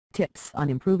Tips on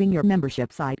improving your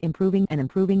membership site. Improving and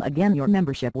improving again your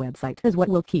membership website is what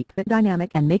will keep it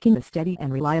dynamic and making a steady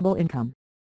and reliable income.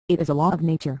 It is a law of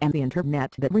nature and the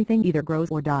internet that everything either grows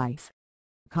or dies.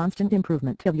 Constant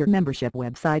improvement of your membership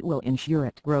website will ensure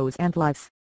it grows and thrives.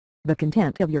 The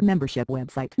content of your membership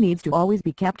website needs to always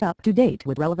be kept up to date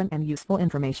with relevant and useful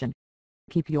information.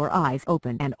 Keep your eyes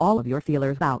open and all of your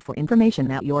feelers out for information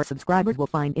that your subscribers will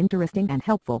find interesting and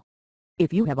helpful.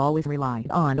 If you have always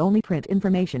relied on only print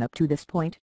information up to this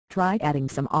point, try adding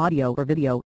some audio or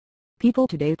video. People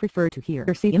today prefer to hear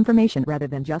or see information rather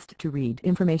than just to read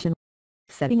information.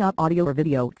 Setting up audio or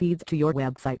video feeds to your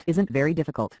website isn't very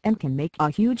difficult and can make a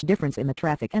huge difference in the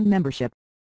traffic and membership.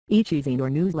 Each e-zine or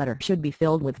newsletter should be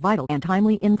filled with vital and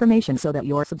timely information so that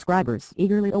your subscribers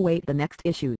eagerly await the next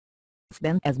issue.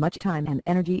 Spend as much time and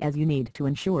energy as you need to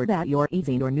ensure that your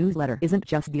e-zine or newsletter isn't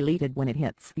just deleted when it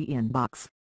hits the inbox.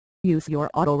 Use your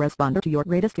autoresponder to your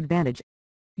greatest advantage.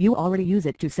 You already use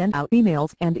it to send out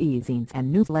emails and e-zines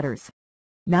and newsletters.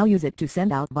 Now use it to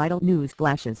send out vital news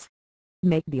flashes.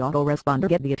 Make the autoresponder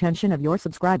get the attention of your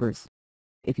subscribers.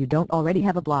 If you don't already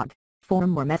have a blog,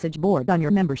 forum or message board on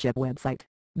your membership website,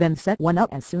 then set one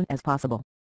up as soon as possible.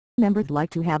 Members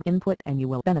like to have input and you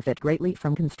will benefit greatly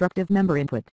from constructive member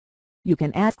input. You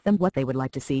can ask them what they would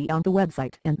like to see on the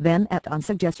website and then act on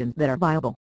suggestions that are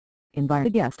viable. Invite a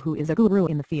guest who is a guru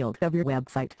in the field of your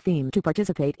website theme to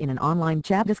participate in an online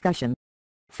chat discussion.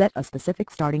 Set a specific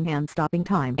starting and stopping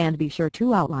time and be sure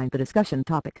to outline the discussion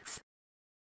topics.